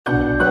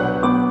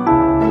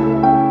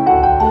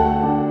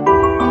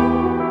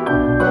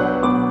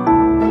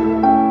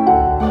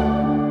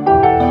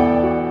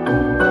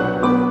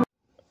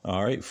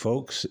right,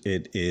 folks,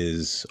 it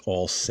is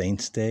All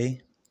Saints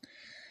Day,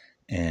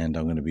 and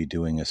I'm going to be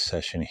doing a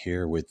session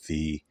here with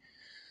the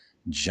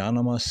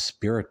Janama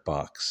Spirit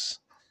Box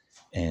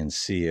and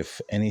see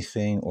if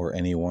anything or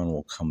anyone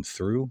will come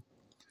through.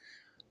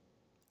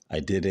 I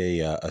did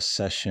a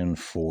session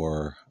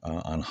for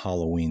on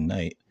Halloween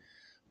night,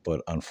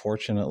 but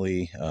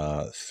unfortunately,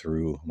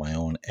 through my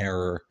own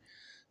error,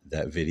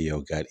 that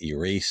video got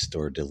erased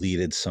or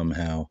deleted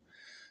somehow.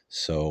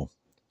 So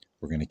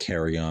we're going to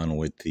carry on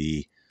with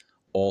the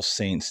All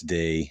Saints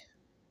Day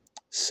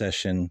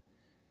session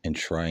and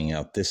trying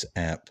out this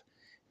app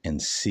and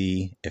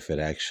see if it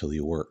actually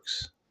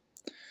works.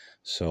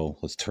 So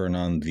let's turn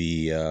on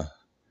the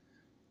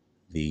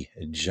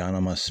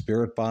Janama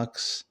Spirit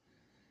Box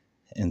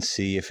and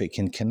see if it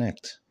can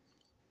connect,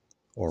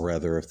 or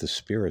rather if the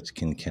spirits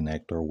can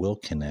connect or will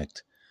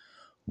connect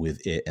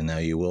with it. And now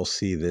you will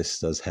see this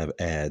does have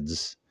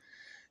ads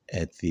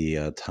at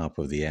the top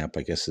of the app.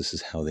 I guess this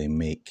is how they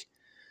make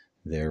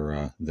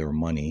their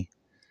money,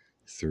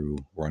 through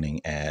running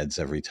ads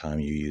every time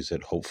you use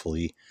it.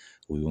 Hopefully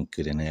we won't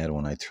get an ad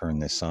when I turn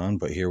this on,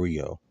 but here we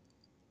go.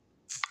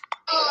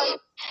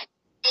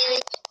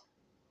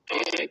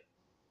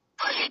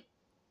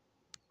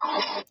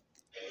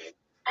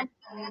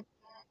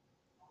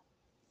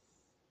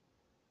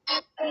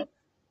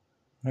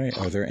 All right,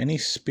 are there any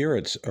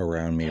spirits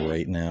around me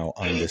right now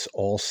on this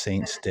All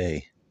Saints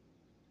Day?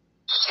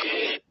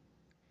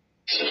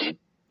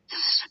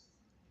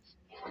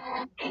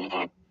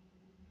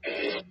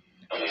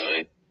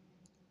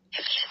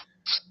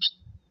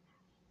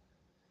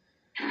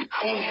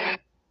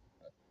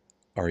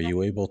 Are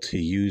you able to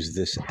use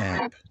this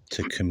app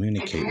to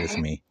communicate with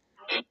me?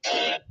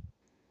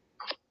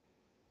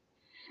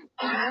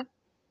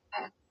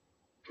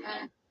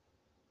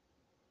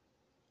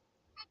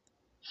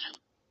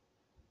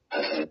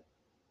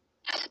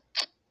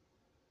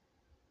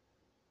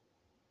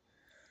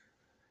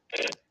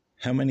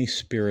 How many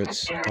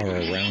spirits are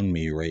around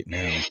me right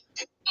now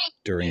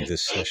during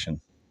this session?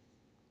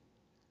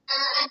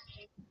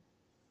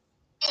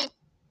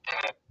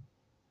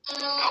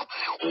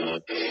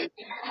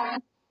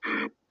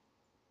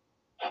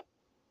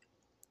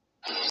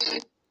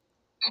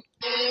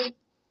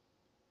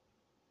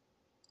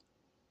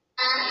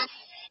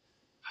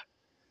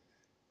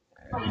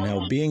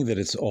 Now, being that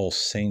it's All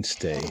Saints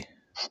Day,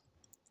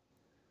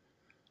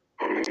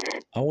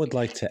 I would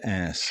like to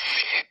ask,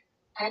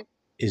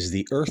 is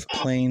the earth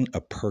plane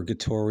a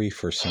purgatory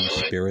for some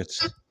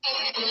spirits?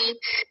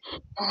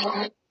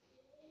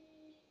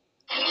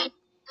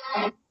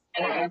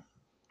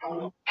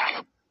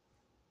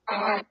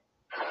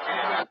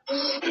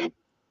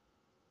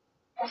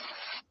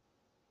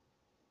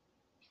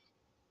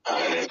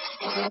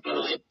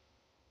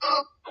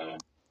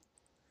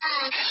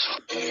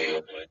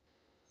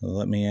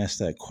 Let me ask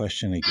that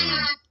question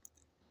again.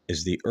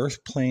 Is the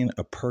earth plane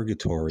a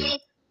purgatory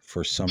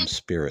for some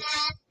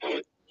spirits?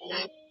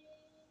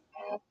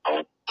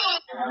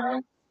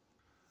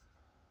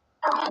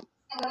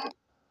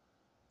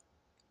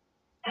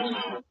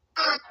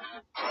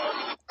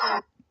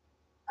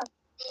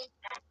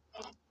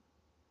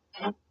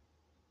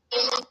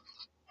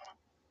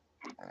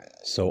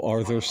 So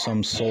are there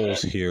some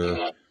souls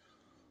here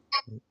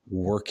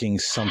working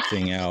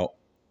something out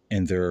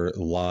in their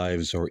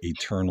lives or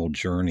eternal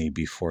journey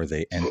before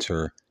they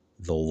enter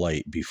the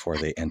light, before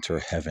they enter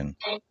heaven?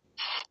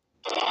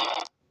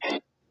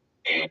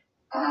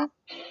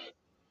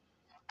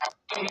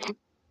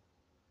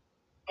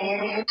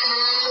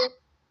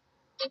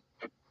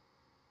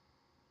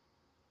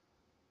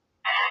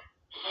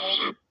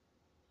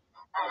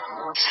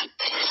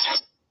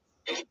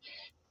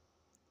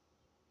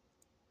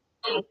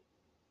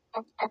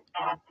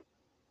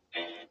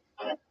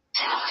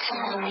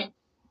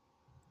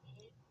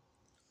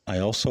 I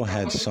also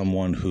had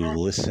someone who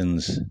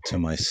listens to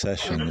my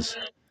sessions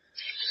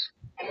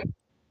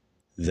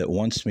that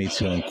wants me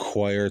to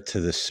inquire to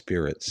the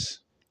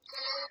spirits.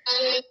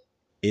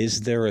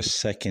 Is there a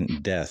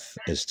second death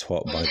as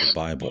taught by the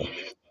Bible,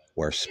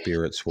 where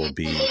spirits will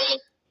be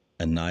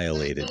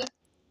annihilated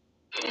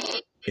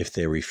if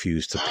they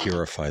refuse to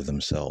purify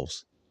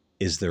themselves?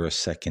 Is there a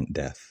second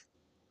death?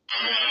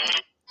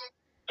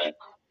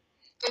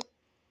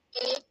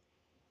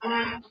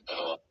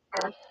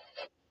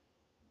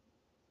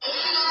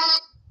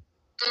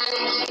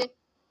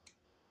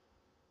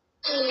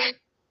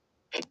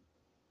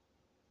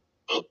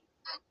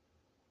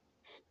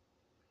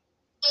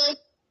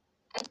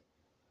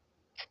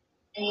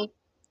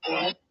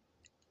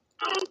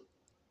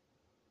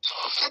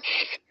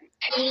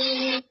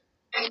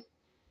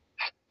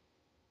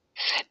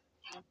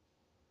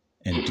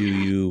 And do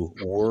you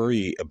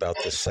worry about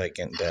the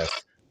second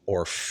death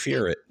or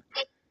fear it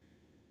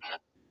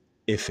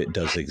if it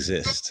does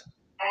exist?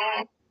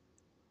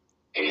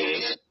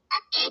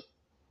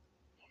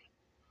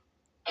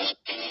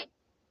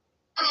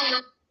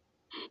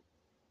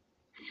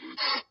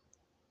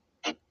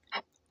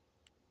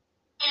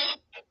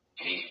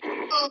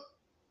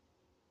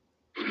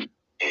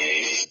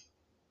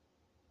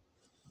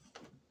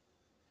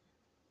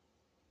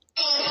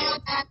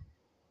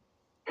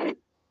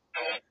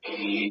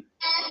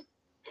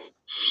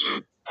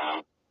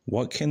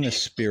 What can the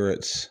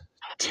spirits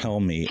tell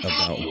me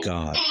about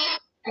God?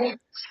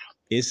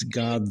 Is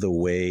God the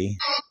way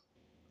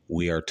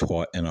we are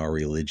taught in our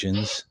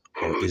religions,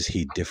 or is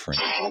he different?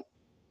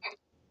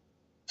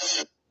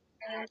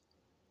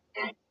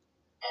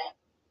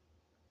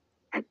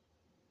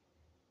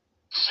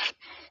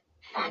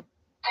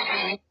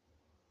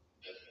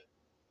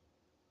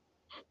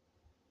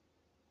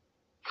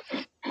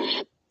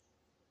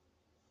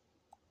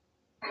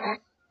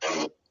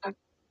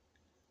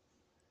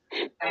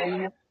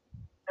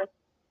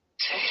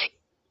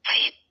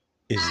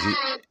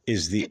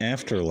 Is the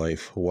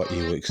afterlife what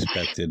you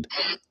expected,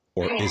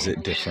 or is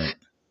it different?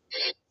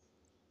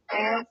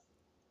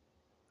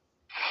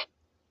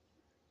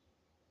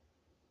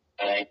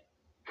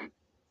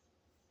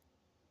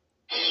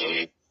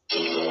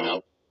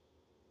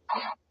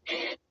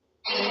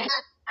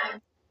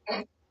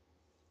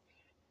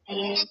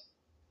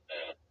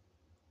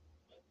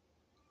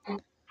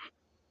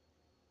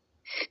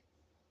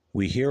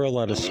 We hear a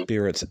lot of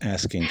spirits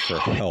asking for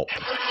help.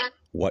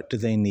 What do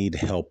they need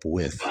help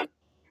with?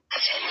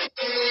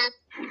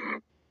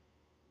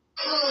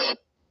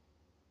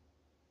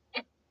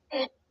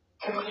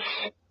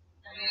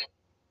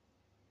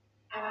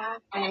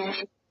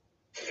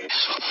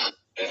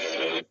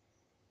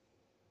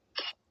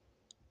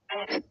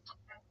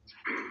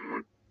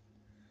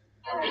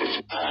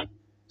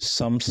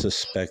 Some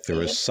suspect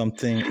there is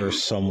something or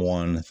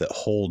someone that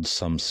holds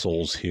some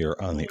souls here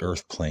on the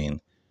earth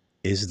plane.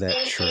 Is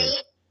that true?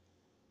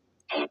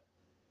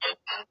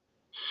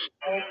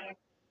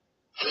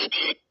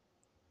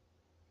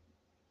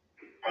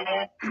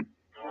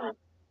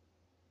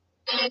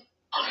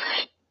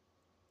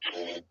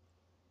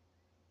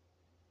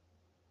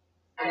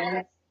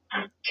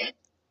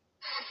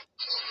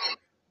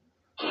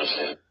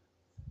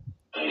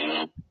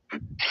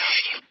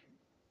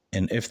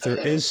 And if there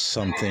is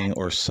something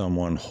or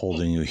someone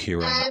holding you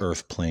here on the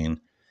earth plane,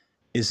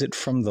 is it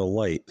from the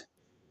light,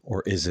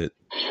 or is it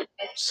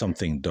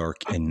something dark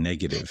and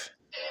negative?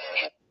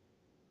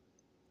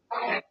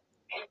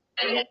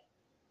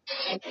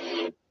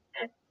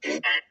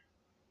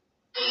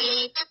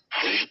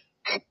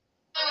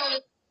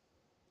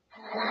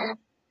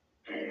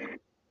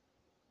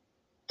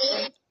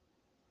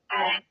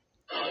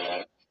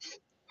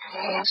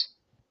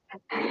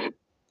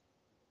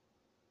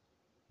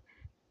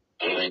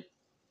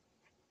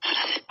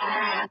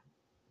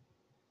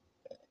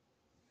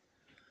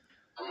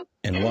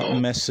 And what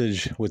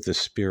message would the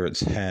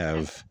spirits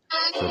have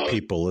for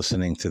people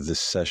listening to this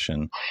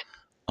session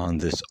on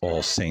this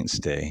All Saints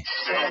Day?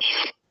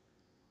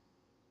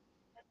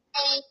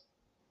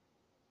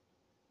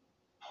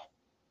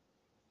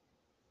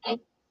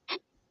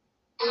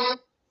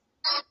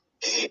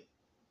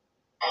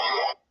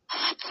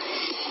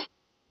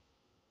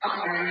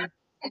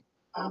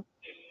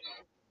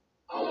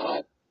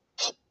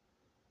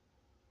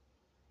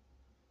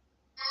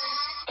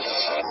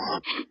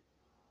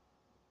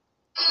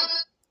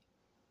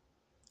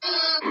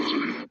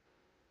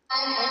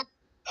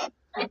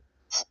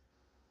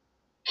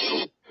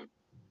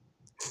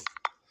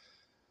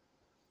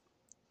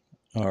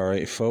 All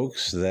right,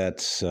 folks,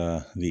 that's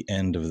the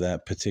end of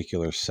that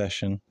particular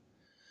session.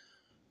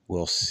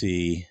 We'll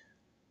see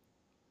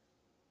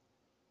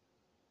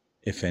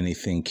if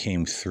anything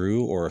came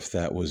through or if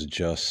that was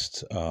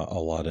just a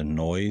lot of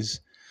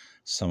noise.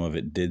 Some of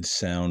it did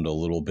sound a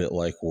little bit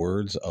like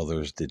words,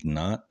 others did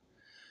not.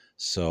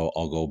 So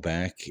I'll go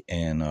back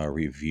and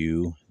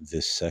review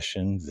this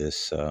session,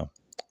 this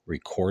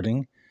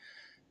recording,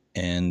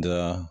 and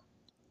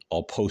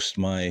I'll post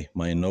my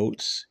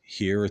notes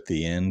here at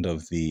the end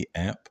of the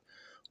app,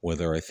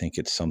 whether I think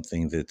it's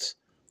something that's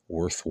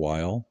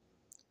worthwhile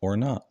or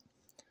not.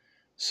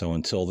 So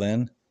until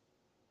then,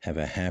 have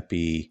a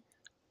happy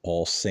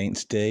All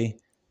Saints Day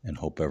and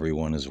hope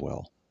everyone is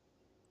well.